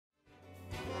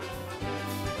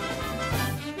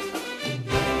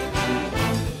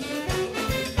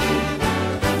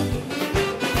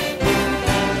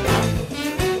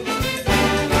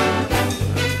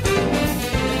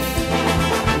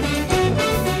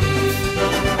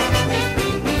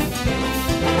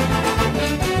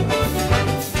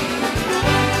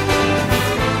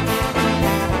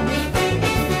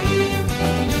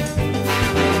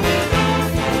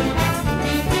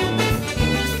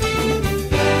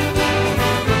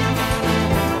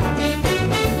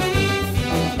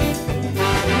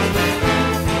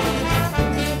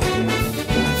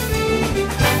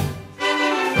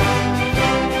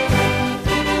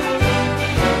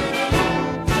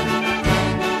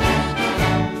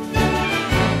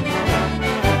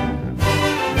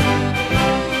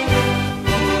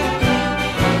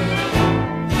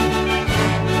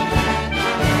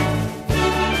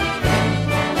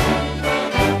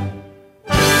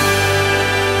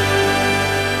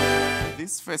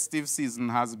festive season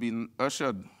has been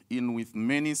ushered in with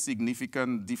many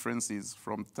significant differences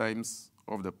from times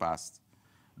of the past.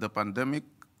 The pandemic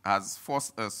has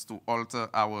forced us to alter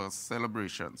our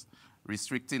celebrations,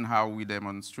 restricting how we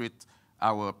demonstrate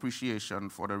our appreciation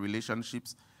for the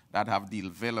relationships that have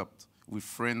developed with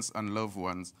friends and loved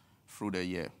ones through the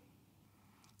year.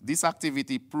 This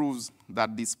activity proves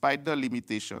that despite the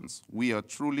limitations, we are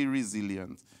truly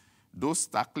resilient. Though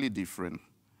starkly different,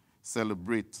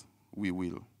 celebrate we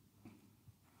will.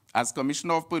 As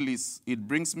Commissioner of Police, it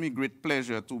brings me great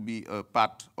pleasure to be a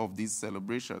part of these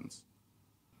celebrations.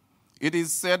 It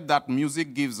is said that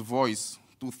music gives voice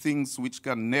to things which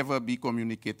can never be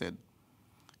communicated,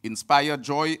 inspire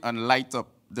joy and light up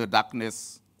the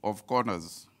darkness of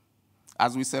corners.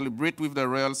 As we celebrate with the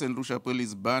Royal St. Lucia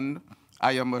Police Band,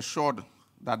 I am assured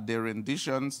that their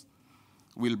renditions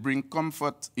will bring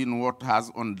comfort in what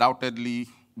has undoubtedly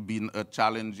been a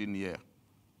challenging year.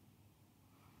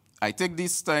 I take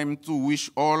this time to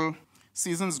wish all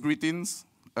season's greetings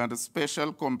and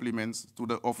special compliments to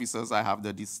the officers I have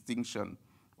the distinction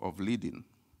of leading.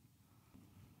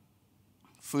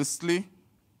 Firstly,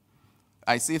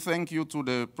 I say thank you to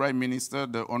the Prime Minister,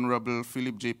 the Honorable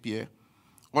Philip J. Pierre,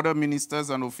 other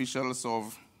ministers and officials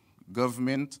of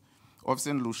government of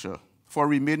St. Lucia, for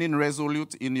remaining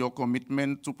resolute in your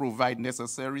commitment to provide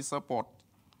necessary support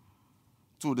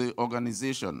to the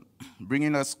organization,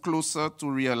 bringing us closer to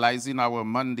realizing our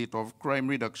mandate of crime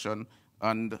reduction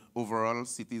and overall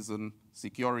citizen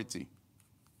security.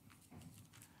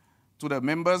 To the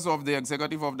members of the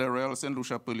executive of the Royal St.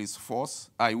 Lucia Police Force,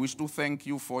 I wish to thank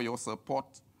you for your support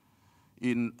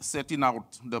in setting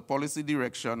out the policy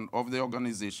direction of the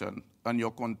organization and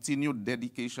your continued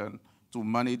dedication to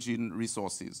managing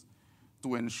resources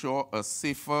to ensure a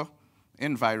safer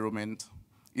environment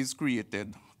is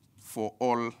created for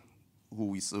all who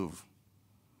we serve.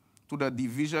 To the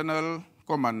divisional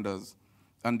commanders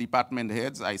and department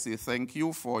heads, I say thank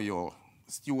you for your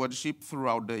stewardship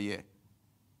throughout the year.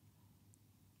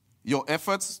 Your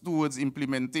efforts towards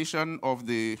implementation of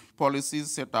the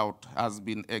policies set out has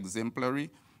been exemplary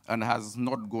and has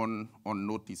not gone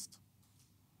unnoticed.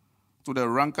 To the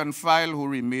rank and file who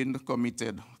remained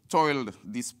committed, toiled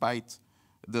despite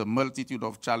the multitude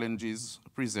of challenges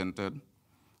presented,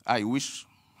 I wish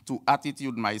to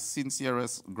attitude my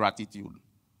sincerest gratitude.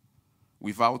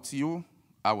 Without you,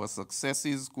 our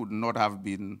successes could not have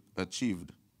been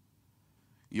achieved.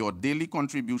 Your daily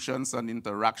contributions and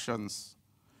interactions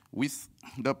with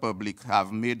the public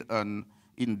have made an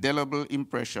indelible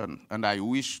impression, and I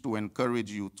wish to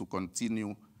encourage you to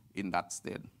continue in that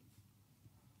stead.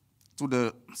 To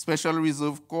the Special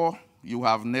Reserve Corps, you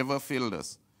have never failed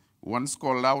us. Once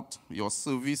called out, your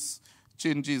service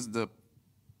changes the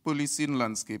policing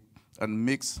landscape and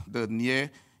makes the near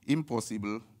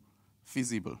impossible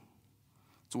feasible.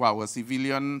 To our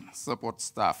civilian support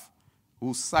staff,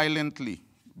 who silently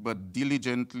but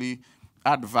diligently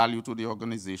add value to the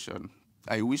organization,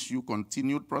 I wish you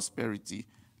continued prosperity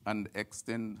and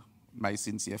extend my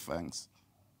sincere thanks.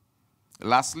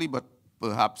 Lastly, but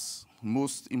perhaps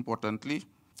most importantly,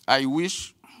 I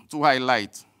wish to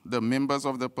highlight the members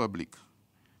of the public.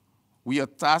 We are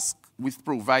tasked with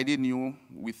providing you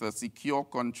with a secure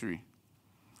country,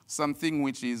 something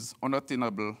which is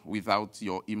unattainable without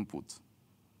your input.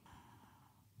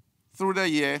 Through the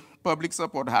year, public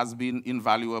support has been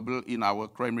invaluable in our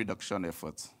crime reduction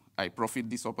efforts. I profit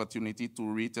this opportunity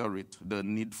to reiterate the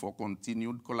need for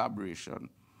continued collaboration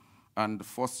and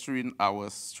fostering our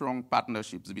strong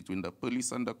partnerships between the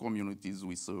police and the communities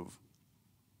we serve.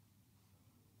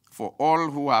 For all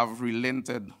who have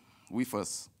relented with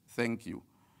us, thank you.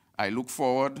 I look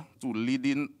forward to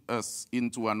leading us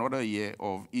into another year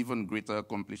of even greater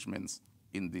accomplishments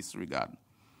in this regard.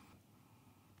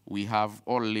 We have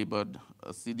all labored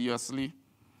assiduously,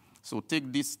 so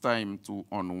take this time to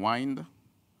unwind,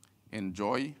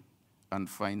 enjoy, and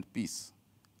find peace,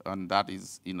 and that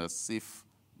is in a safe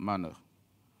manner.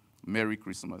 Merry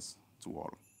Christmas to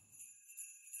all.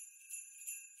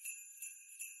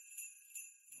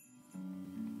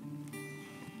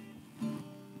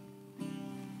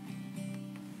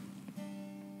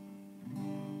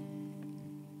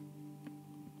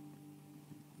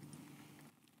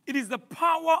 It is the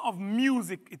power of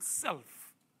music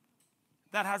itself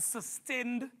that has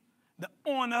sustained the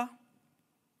honor,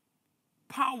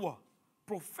 power,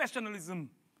 professionalism,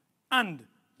 and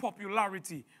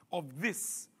popularity of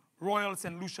this Royal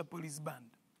St. Lucia Police Band.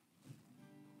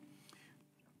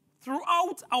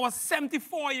 Throughout our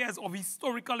 74 years of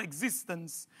historical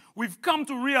existence, we've come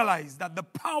to realize that the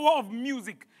power of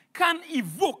music can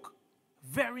evoke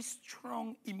very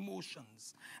strong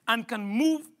emotions and can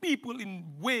move people in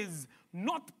ways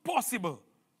not possible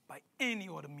by any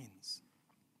other means.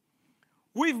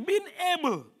 We've been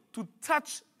able to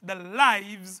touch the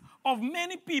lives of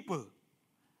many people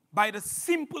by the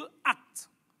simple act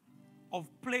of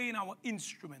playing our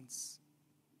instruments,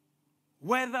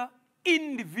 whether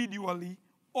individually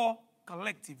or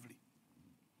collectively.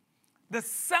 The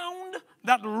sound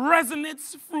that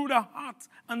resonates through the heart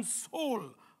and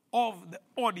soul of the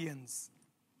audience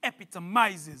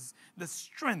epitomizes the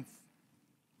strength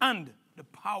and the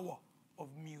power of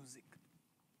music.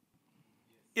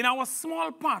 In our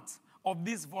small part of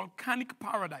this volcanic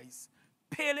paradise,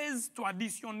 Pele's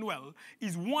Tradition Noel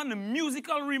is one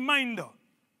musical reminder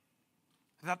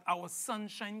that our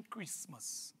sunshine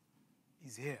Christmas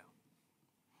is here.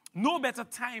 No better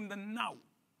time than now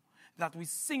that we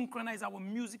synchronize our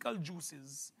musical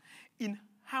juices in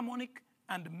harmonic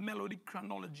and melodic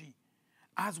chronology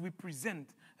as we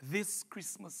present this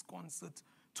Christmas concert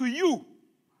to you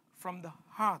from the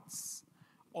hearts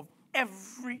of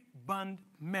every band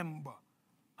member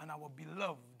and our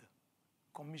beloved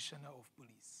Commissioner of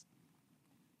Police.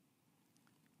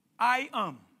 I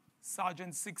am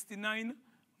Sergeant 69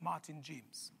 Martin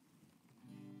James.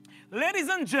 Ladies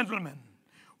and gentlemen,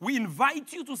 we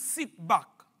invite you to sit back,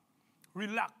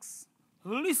 relax,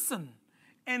 listen,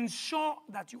 ensure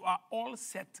that you are all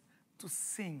set to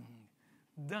sing,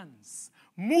 dance,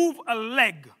 move a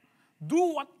leg,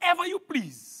 do whatever you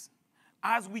please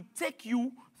as we take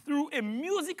you through a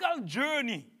musical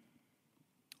journey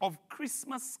of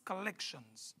Christmas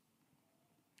collections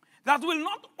that will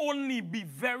not only be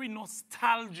very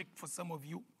nostalgic for some of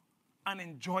you and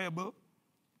enjoyable,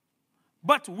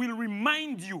 but will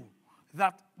remind you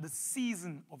that the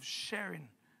season of sharing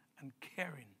and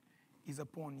caring is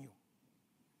upon you.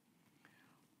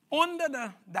 Under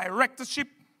the directorship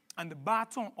and the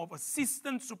baton of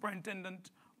Assistant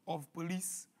Superintendent of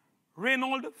Police,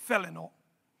 Reynold Fellenor,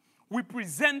 we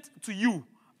present to you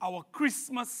our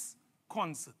Christmas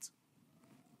concert.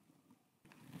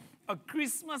 A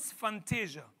Christmas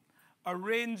fantasia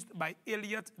arranged by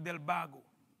Elliot Delbago,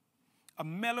 a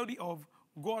melody of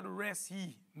God Rest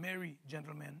Ye Merry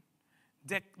Gentlemen,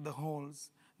 Deck the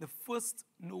Halls, the first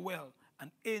Noel,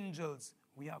 and Angels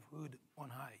we have heard on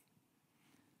high.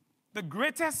 The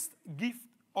greatest gift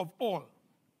of all,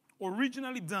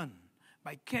 originally done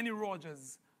by Kenny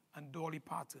Rogers and Dolly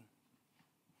Parton.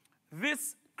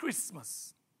 This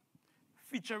Christmas,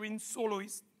 featuring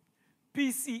soloist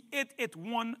PC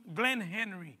 881 Glenn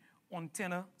Henry on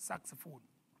tenor saxophone.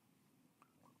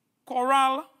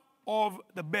 Chorale of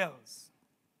the Bells,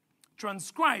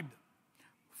 transcribed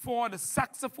for the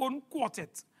saxophone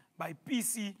quartet by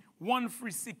PC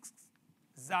 136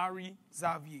 Zari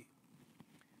Xavier.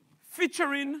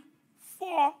 Featuring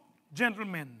 4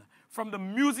 gentlemen from the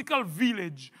musical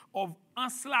village of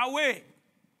Anslawe.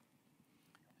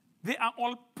 They are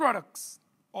all products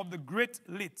of the great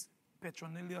late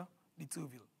Petronilla de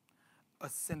Turville, a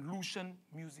St. Lucian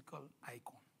musical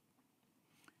icon.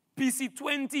 PC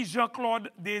 20 Jean-Claude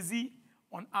Daisy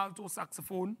on alto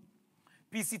saxophone.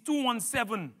 PC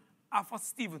 217 Arthur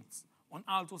Stevens on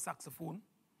alto saxophone.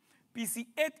 PC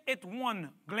 881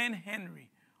 Glenn Henry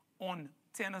on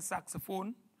tenor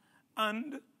saxophone.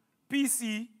 And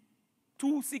PC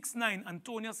 269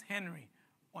 Antonius Henry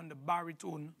on the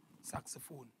baritone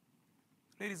saxophone.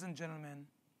 Ladies and gentlemen,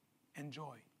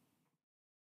 enjoy.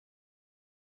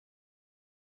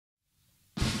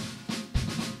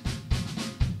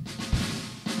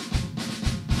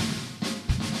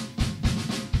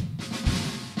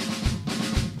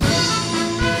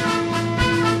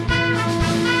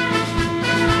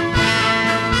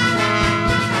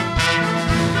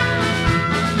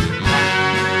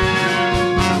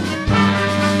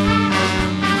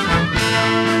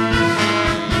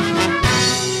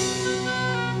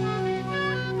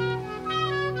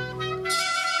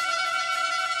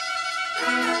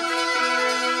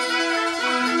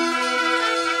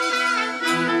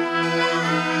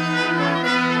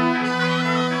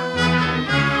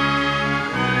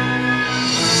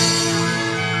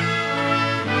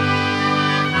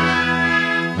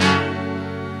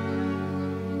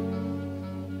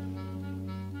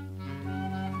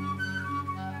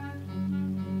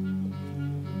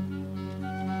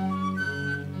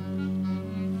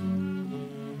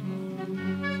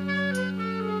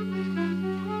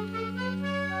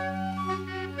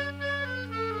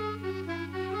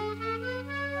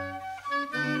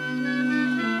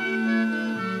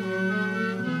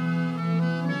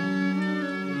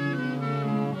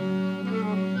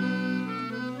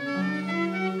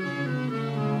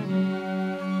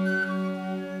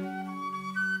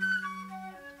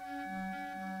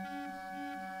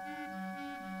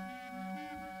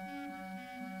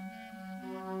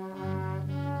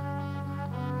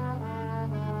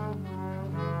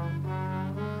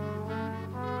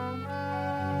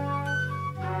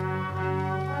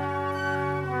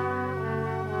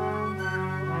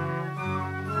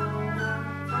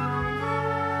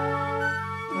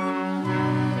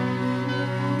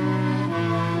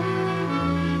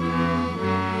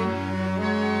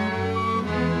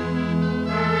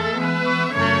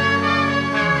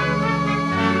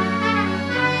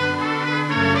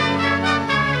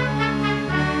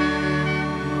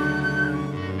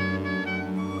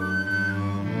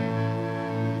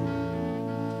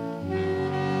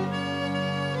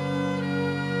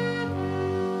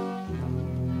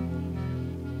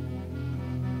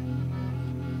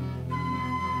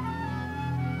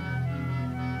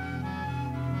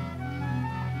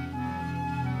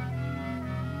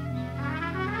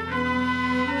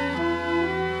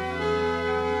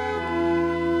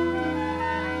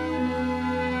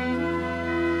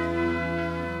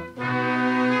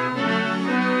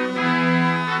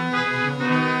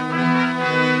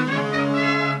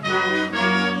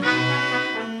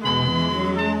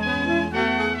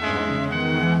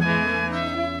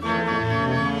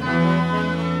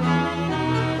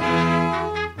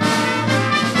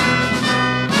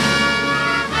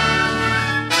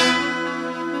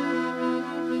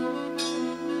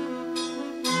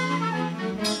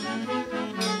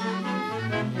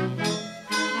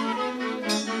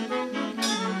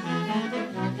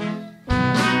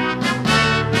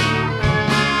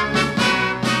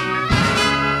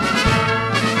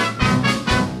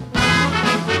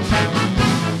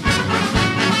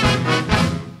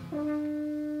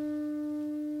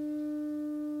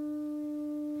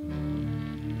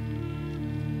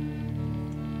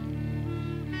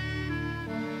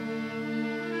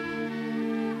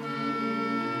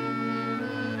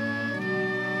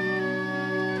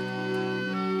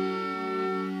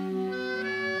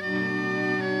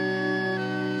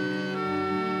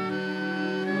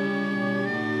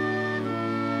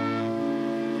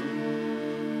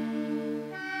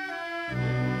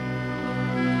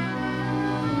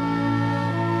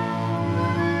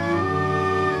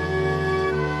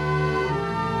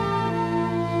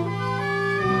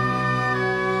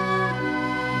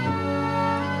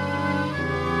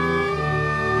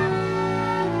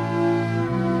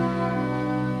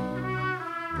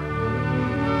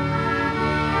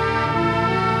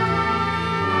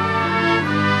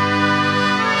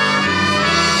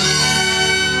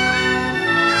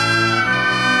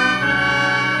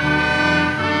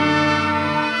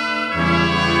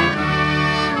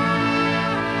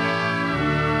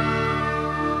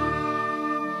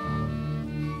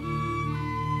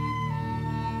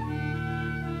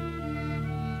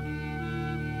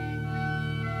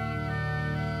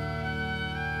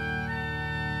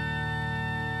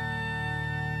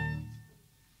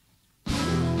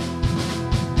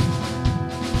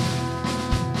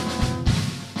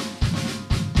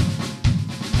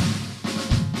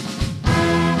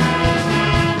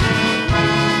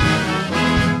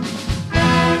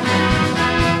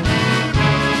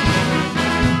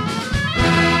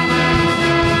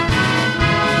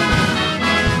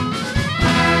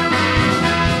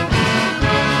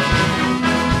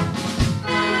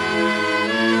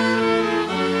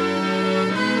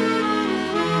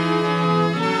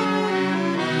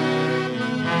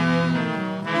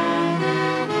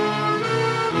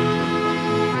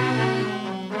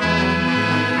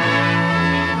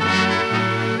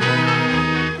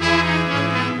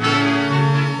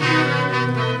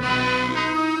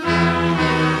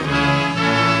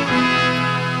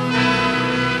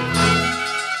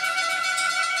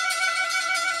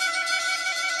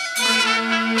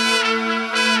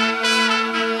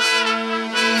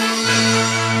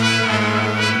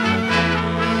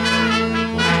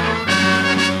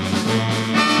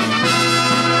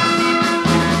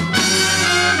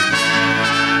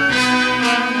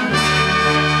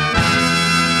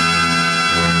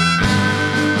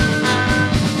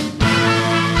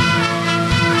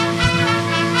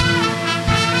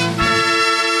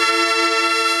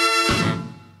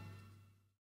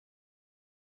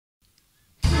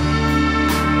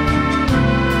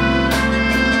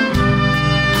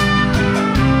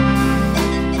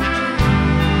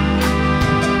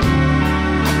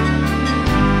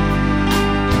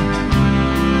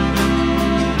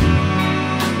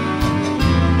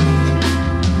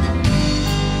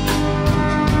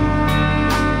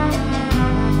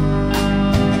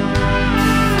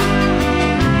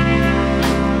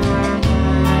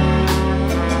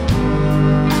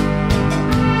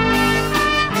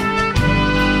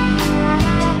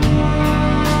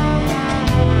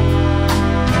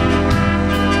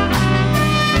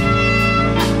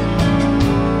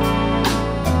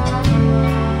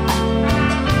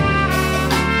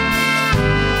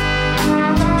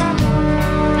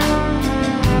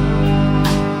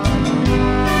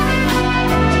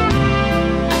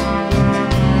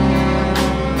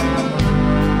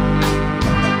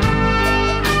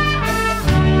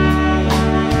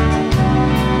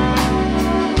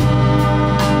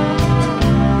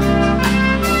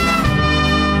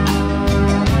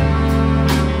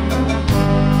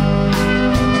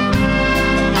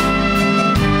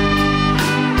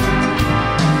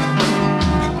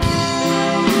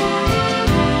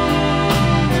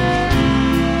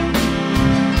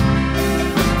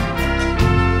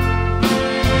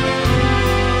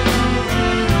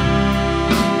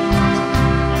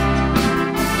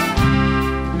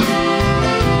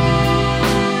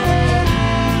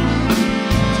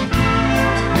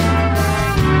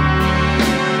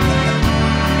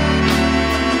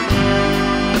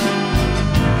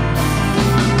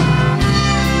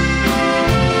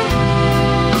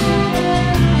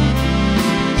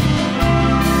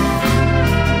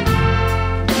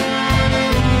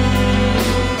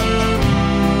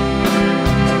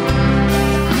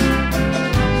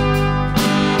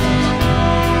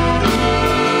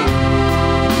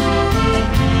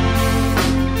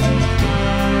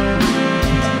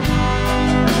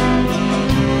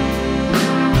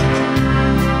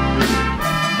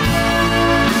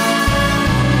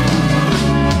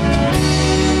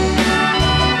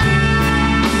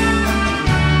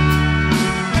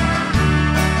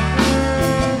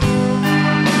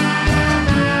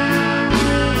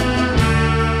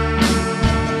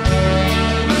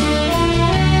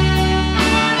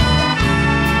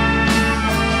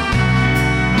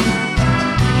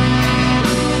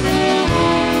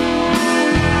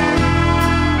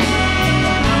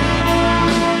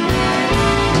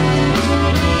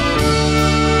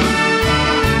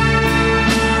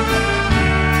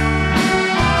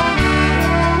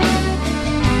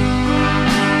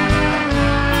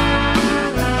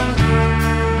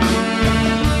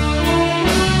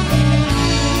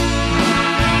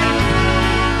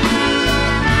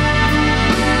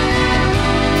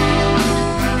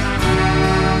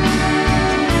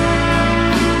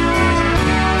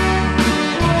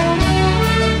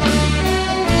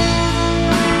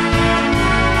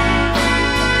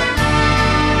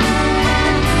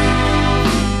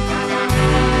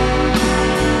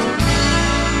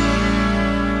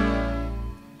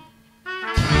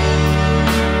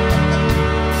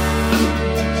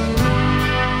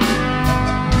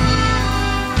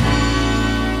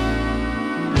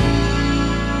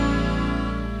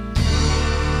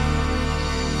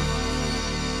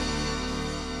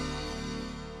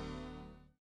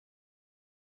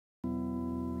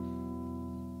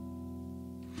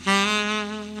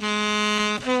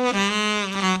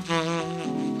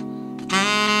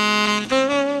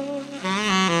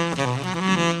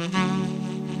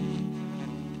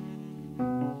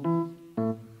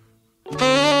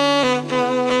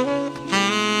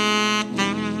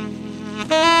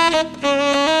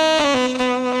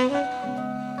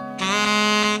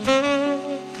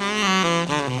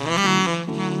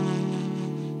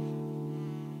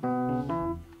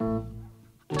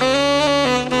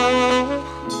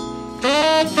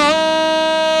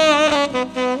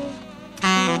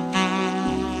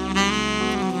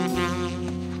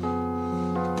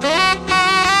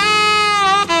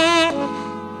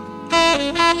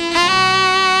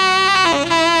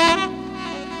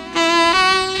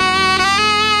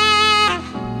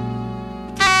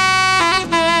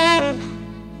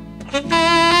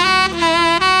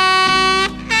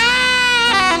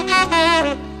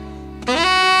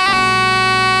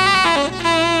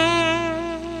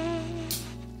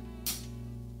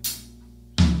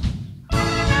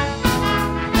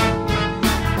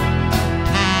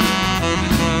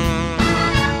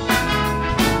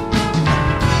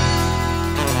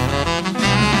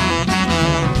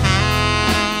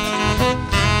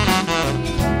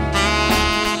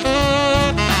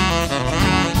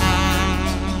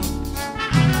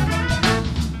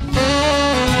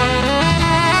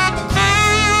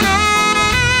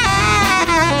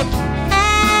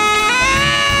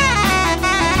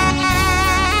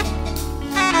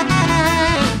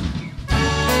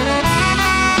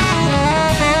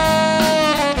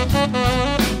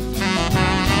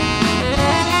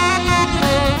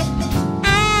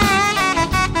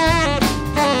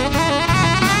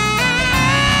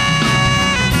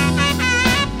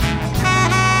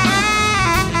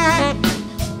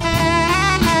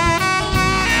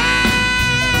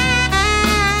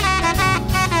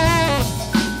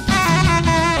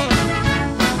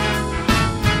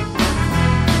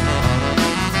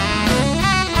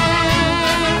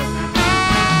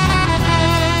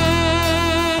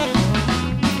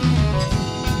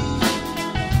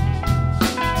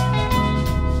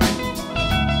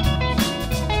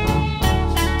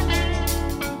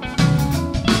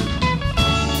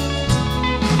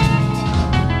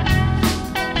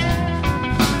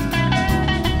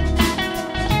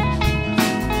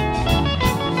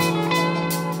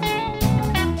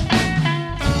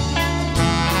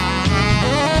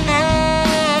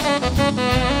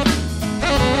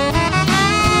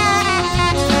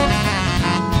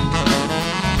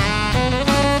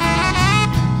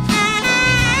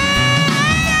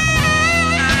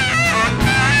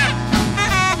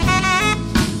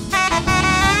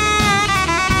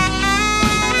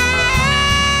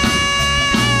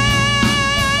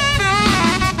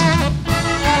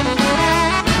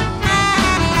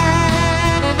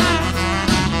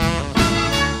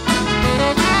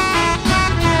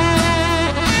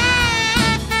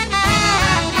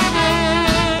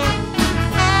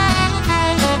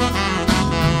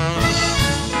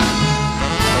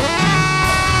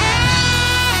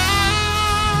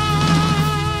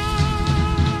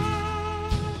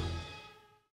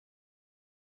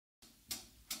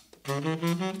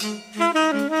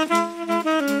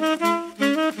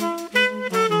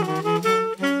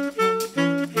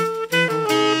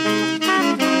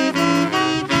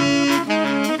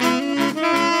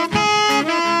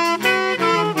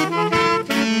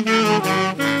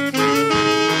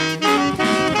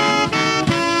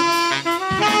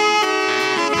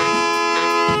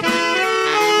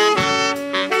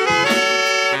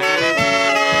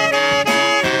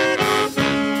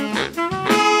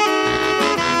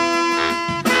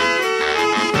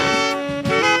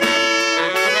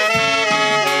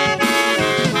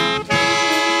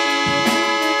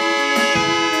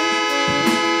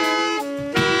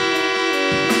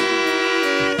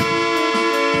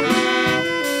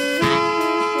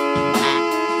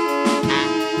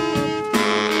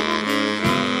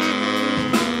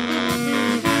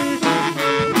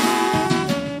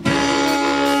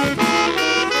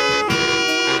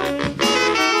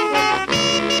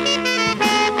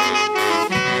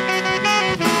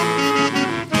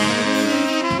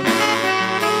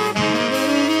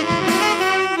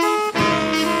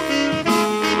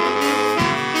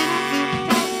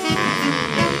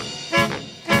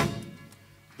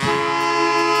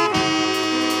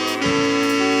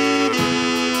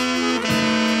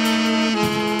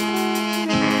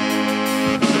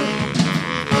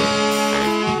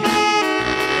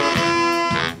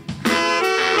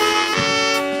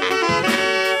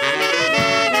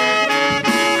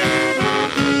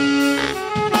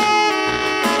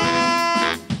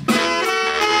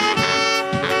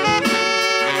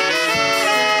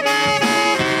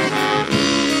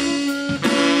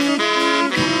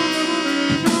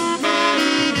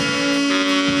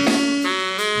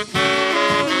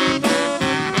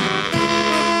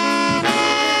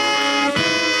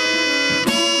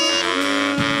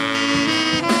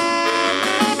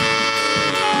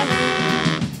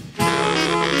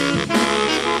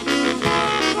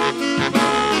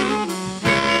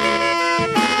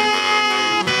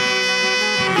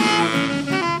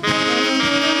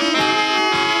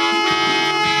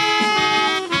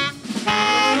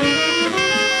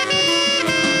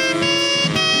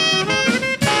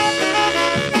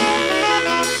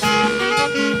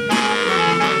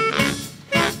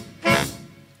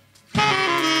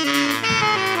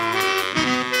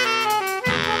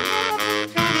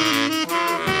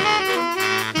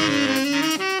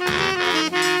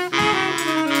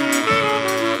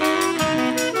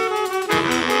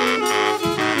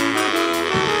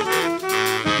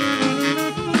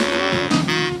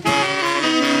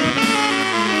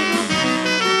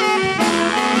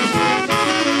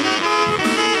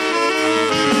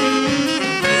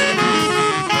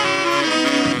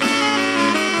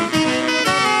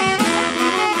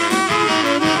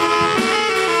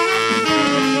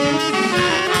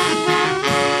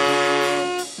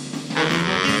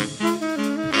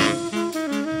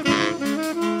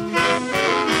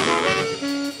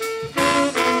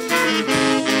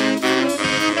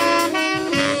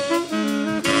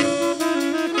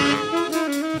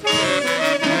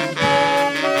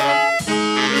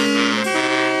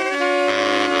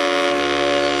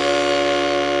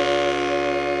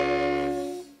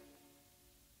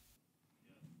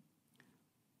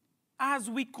 as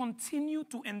we continue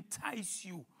to entice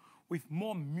you with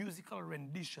more musical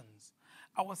renditions,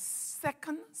 our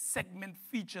second segment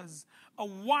features a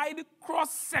wide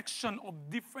cross-section of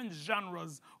different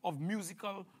genres of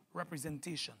musical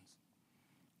representations.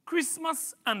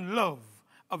 Christmas and Love,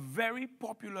 a very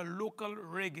popular local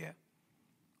reggae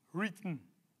written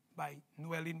by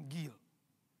Noel Gill.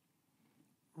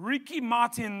 Ricky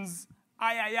Martin's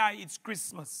Aye Aye Aye It's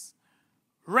Christmas,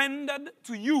 rendered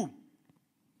to you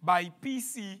by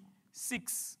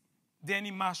PC6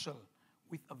 Denny Marshall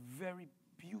with a very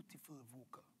beautiful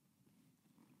vocal.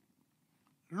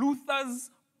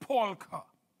 Luther's Polka,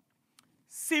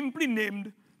 simply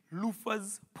named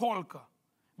Luther's Polka,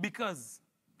 because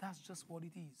that's just what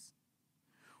it is.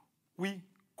 We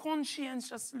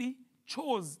conscientiously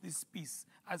chose this piece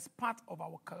as part of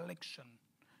our collection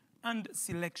and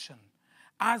selection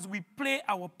as we play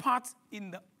our part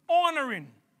in the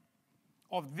honoring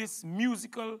of this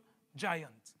musical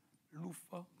giant,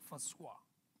 Luther François.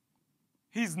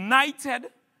 He's knighted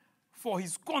for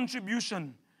his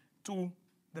contribution to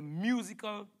the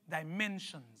musical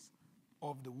dimensions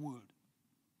of the world.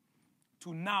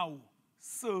 To now,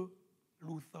 Sir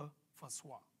Luther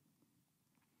François.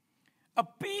 A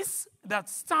piece that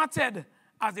started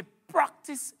as a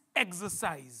practice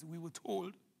exercise, we were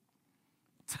told,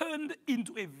 turned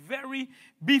into a very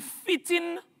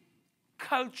befitting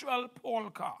cultural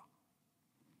polka,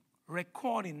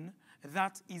 recording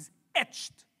that is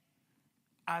etched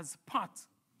as part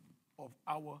of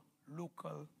our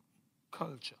local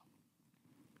culture.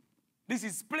 This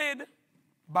is played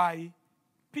by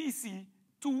PC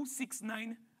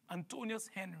 269 Antonius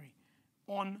Henry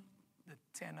on the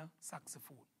tenor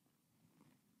saxophone.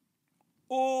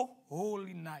 O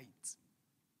Holy Night,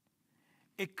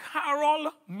 a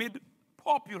carol made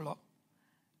popular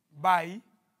by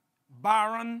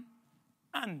Baron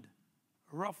and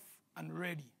Rough and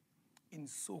Ready in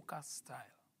soca style.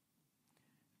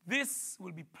 This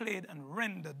will be played and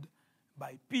rendered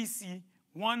by PC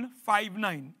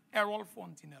 159 Errol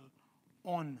Fontenelle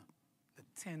on the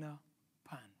tenor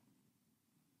pan.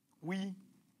 We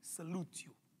salute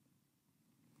you.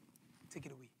 Take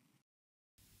it away.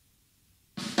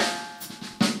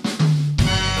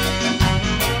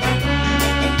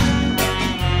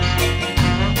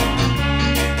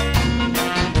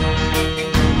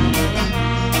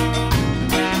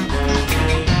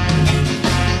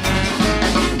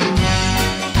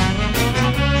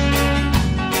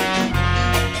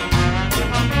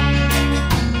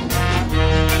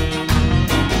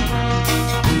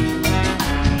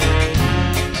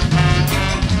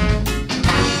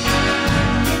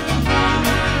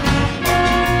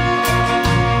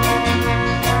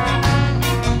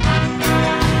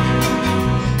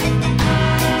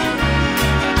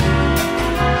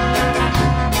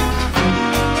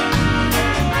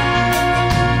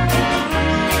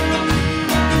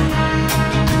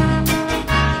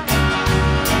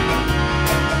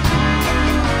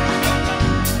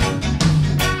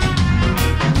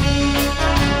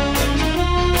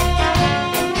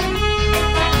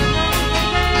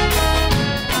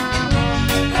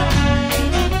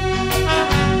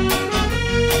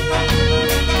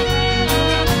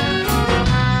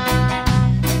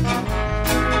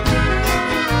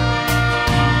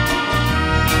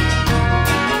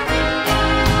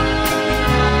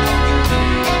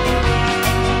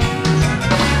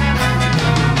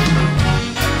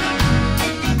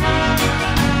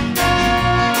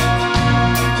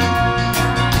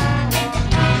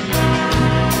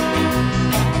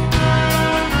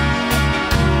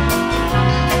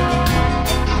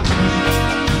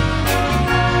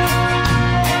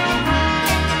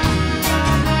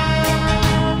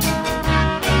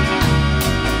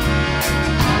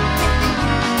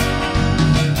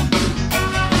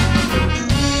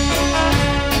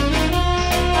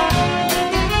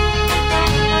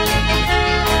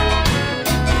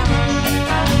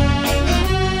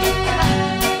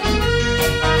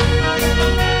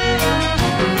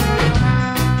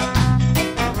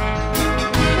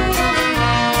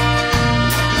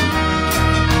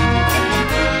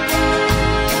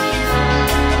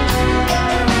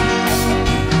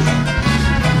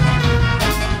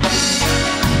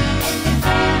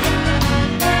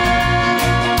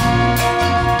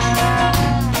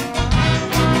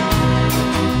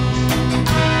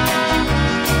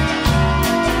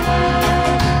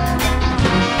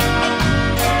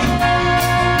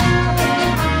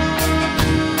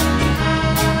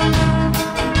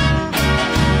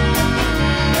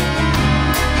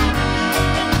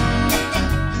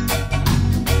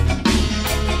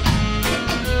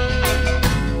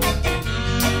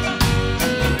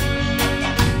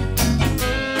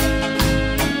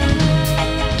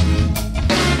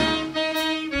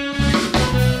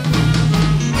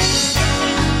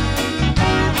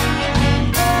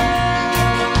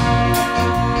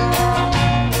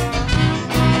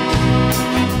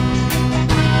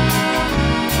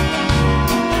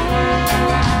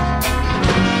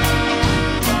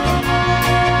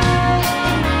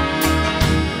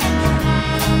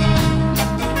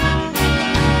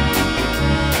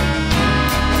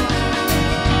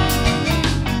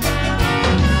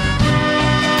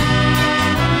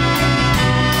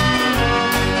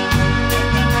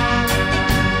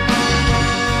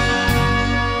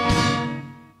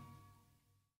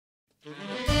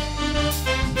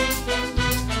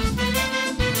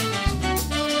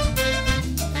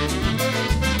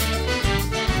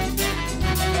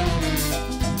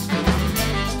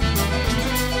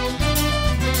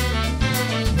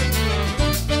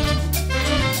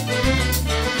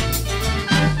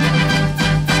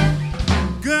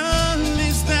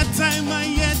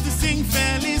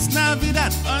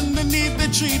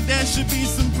 tree, there should be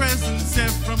some presents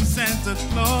here from Santa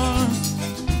Claus.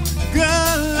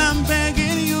 Girl, I'm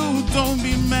begging you, don't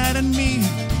be mad at me.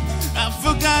 I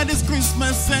forgot it's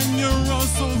Christmas and you're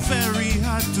also very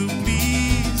hard to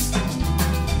please.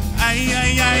 Ay,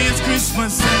 ay, ay, it's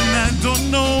Christmas and I don't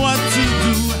know what to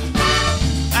do.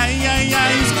 Ay, ay,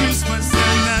 ay, it's Christmas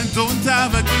and I don't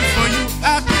have a gift for you.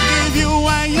 I could give you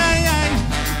ay, ay, ay.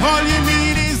 All you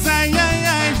need is ay, ay,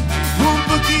 ay. Un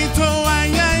poquito ay,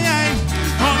 ay, ay.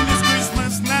 On this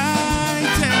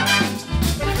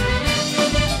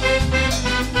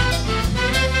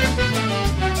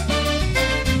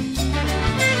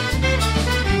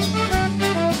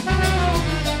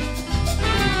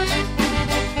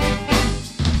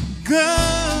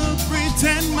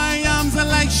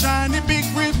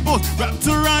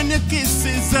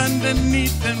is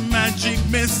underneath the magic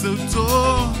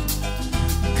mistletoe.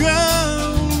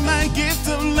 Girl, my gift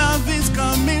of love is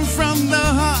coming from the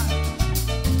heart.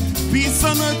 Peace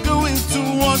on earth going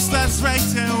towards, that's right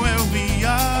here where we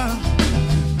are.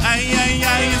 Aye, aye,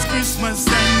 aye, it's Christmas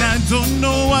and I don't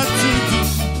know what to do.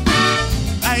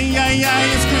 Aye, aye, aye,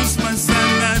 it's Christmas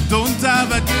and I don't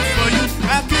have a gift for you.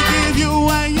 I could give you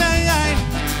aye, aye, aye.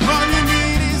 All you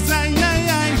need is aye, aye,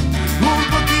 aye. Un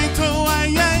poquito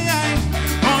aye, aye, aye.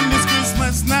 On this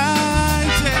Christmas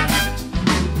night, yeah.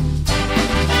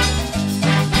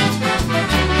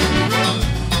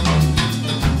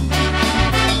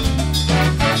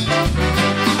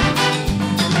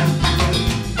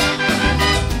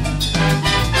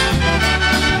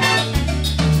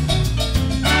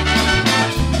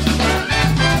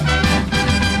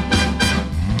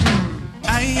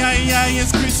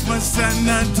 It's Christmas and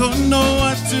I don't know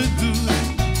what to do.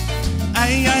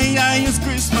 Aye, aye, aye, it's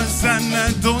Christmas and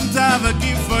I don't have a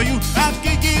gift for you. I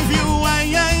can give you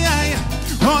aye, aye, aye.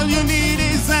 All you need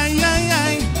is aye, aye,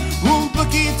 aye. Un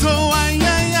poquito aye,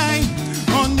 aye, aye.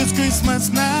 On this Christmas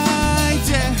night,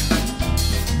 yeah.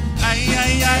 Aye,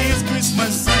 aye, aye, it's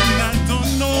Christmas and I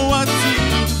don't know what to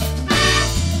do.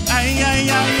 Aye, aye,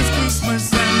 aye, it's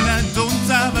Christmas and I don't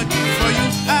have a gift for you.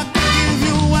 I can give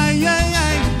you aye, aye, aye.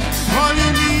 All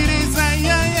you need is aye,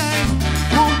 aye, aye.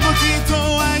 Un poquito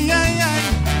aye, aye, aye.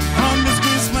 On this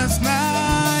Christmas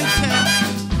night,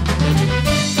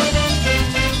 yeah.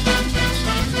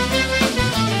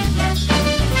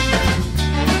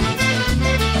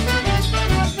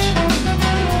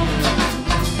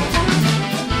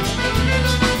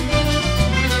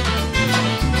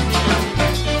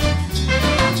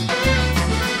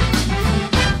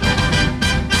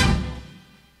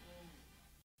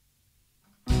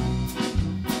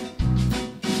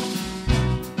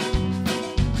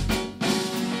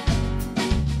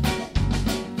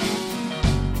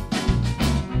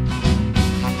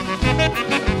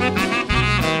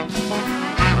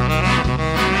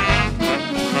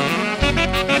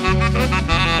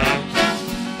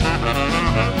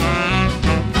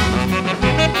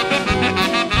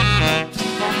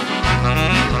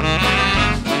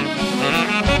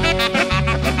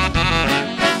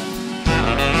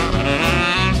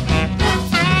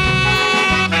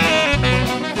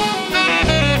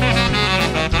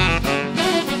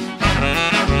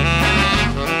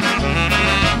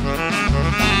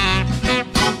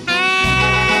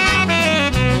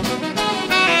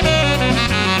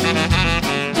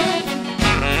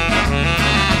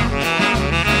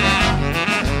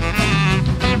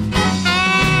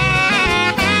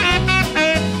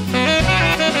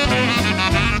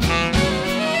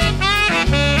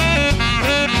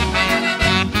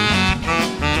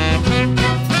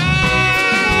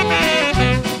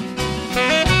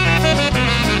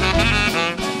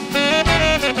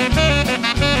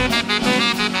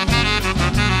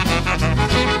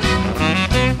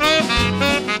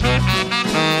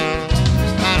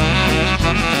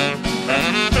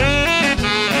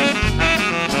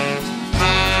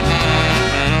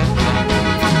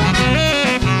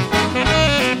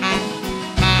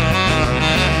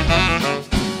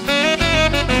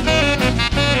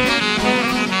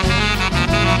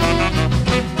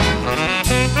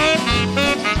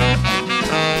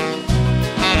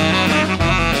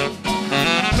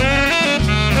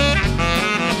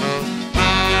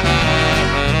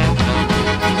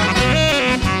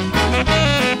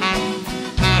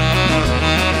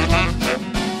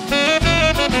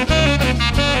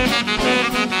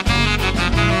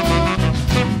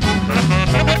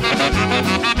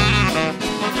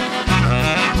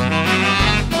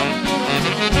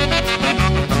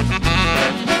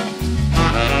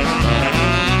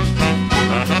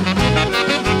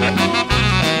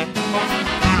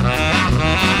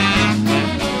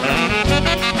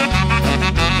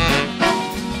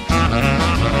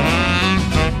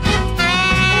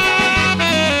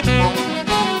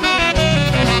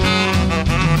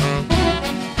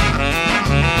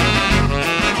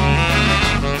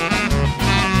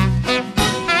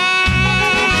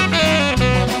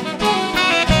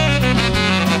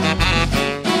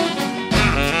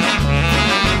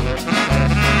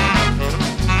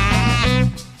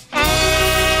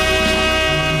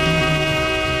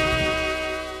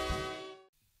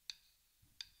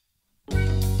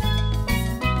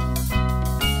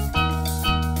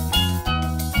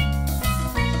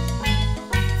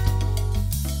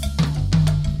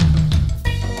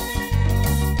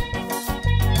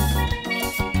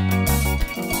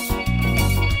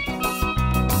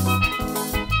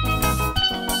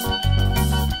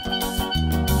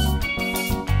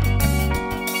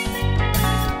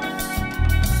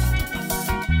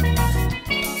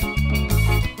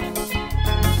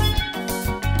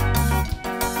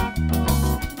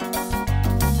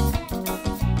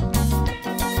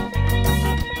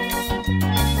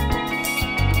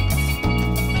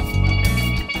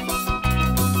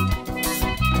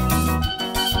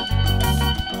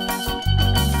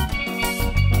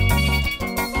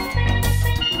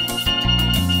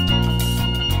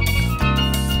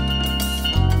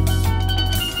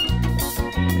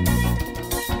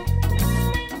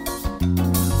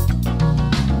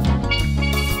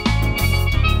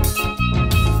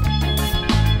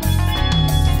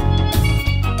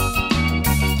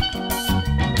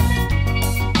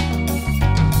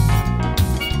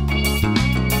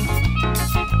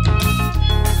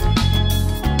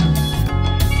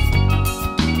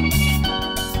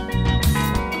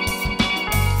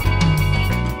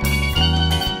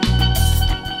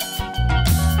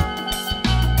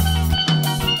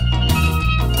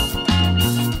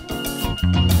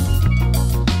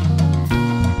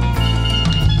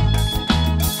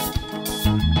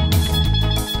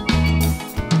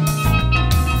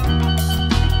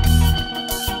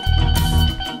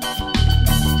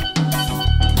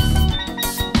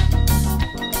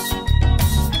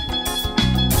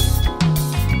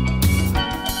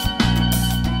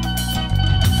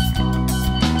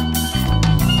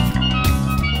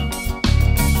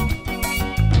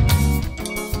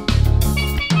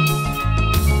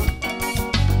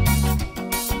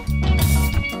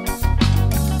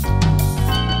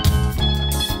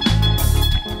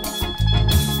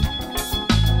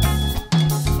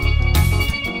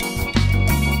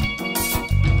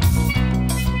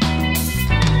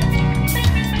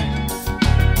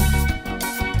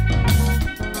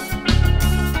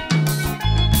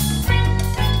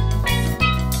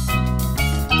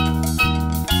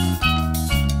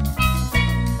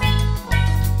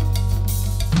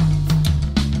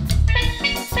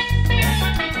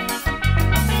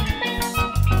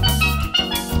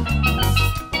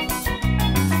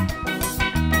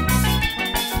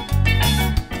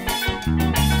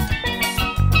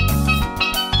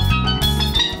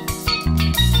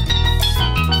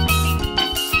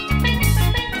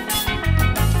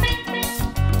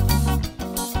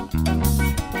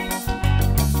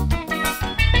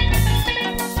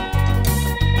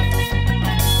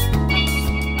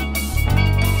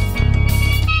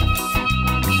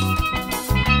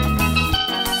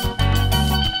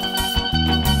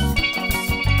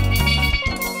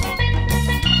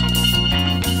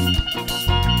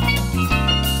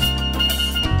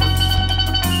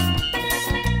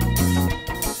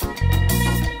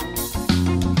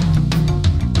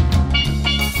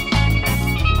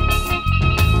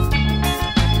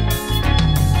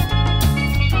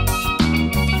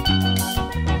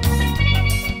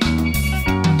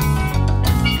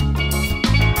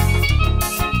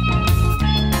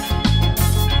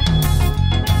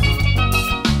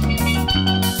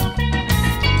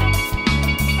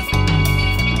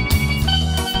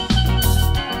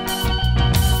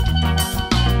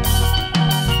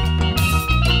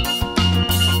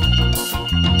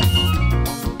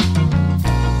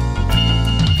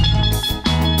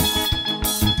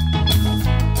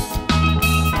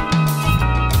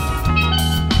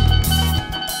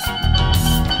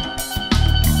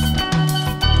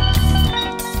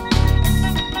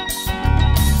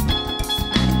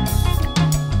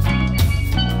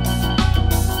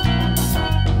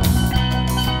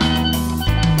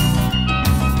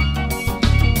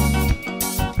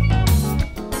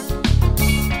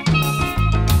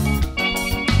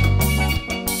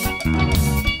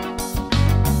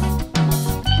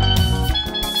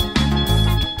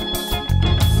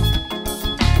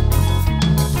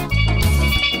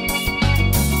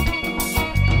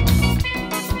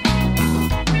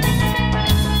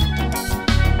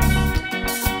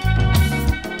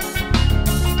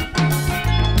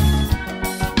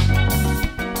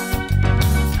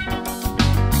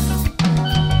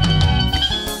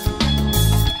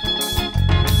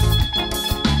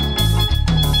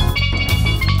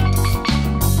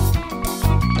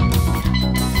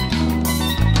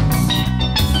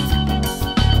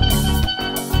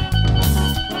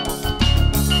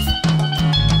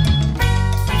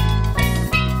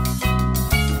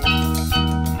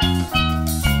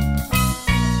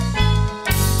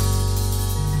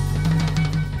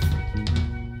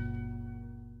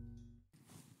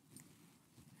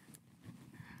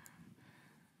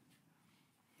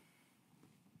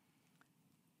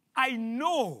 I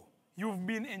know you've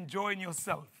been enjoying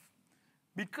yourself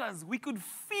because we could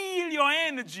feel your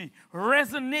energy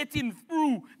resonating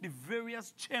through the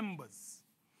various chambers.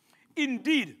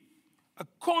 Indeed, a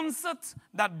concert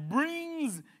that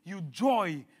brings you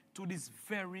joy to this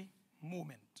very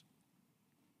moment.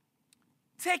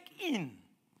 Take in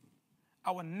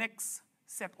our next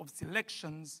set of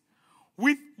selections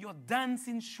with your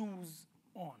dancing shoes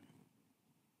on.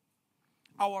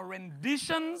 Our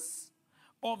renditions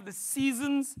of the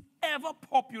season's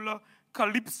ever-popular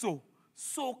calypso,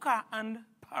 soca, and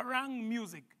parang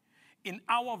music in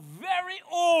our very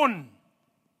own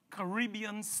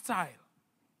Caribbean style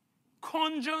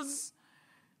conjures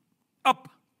up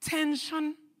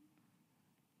tension,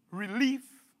 relief,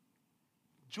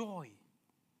 joy,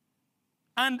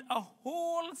 and a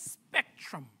whole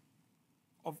spectrum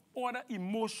of other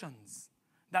emotions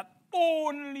that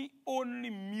only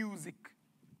music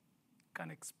can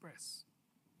express.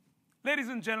 Ladies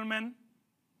and gentlemen,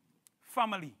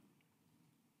 family,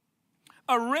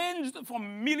 arranged for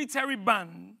military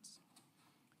bands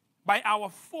by our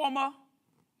former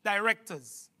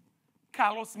directors,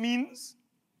 Carlos Means,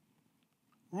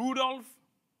 Rudolph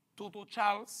Toto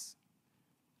Charles,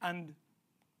 and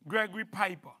Gregory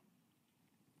Piper,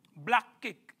 Black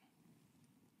Cake,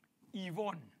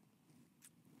 Yvonne,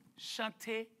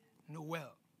 Chante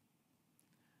Noel,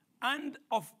 and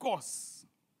of course,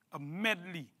 a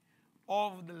medley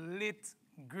of the late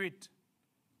great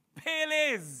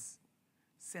Pele's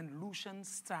St. Lucian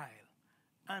style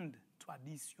and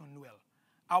Tradition Noel,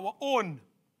 our own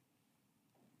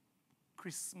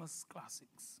Christmas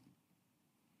classics.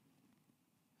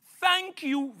 Thank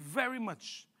you very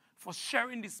much for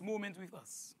sharing this moment with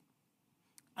us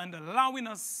and allowing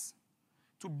us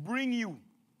to bring you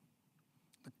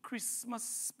the Christmas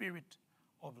spirit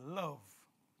of love,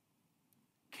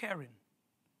 caring,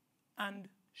 and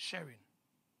sharing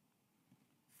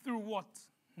through what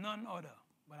none other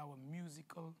but our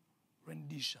musical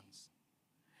renditions.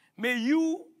 May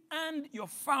you and your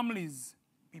families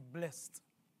be blessed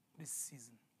this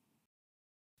season.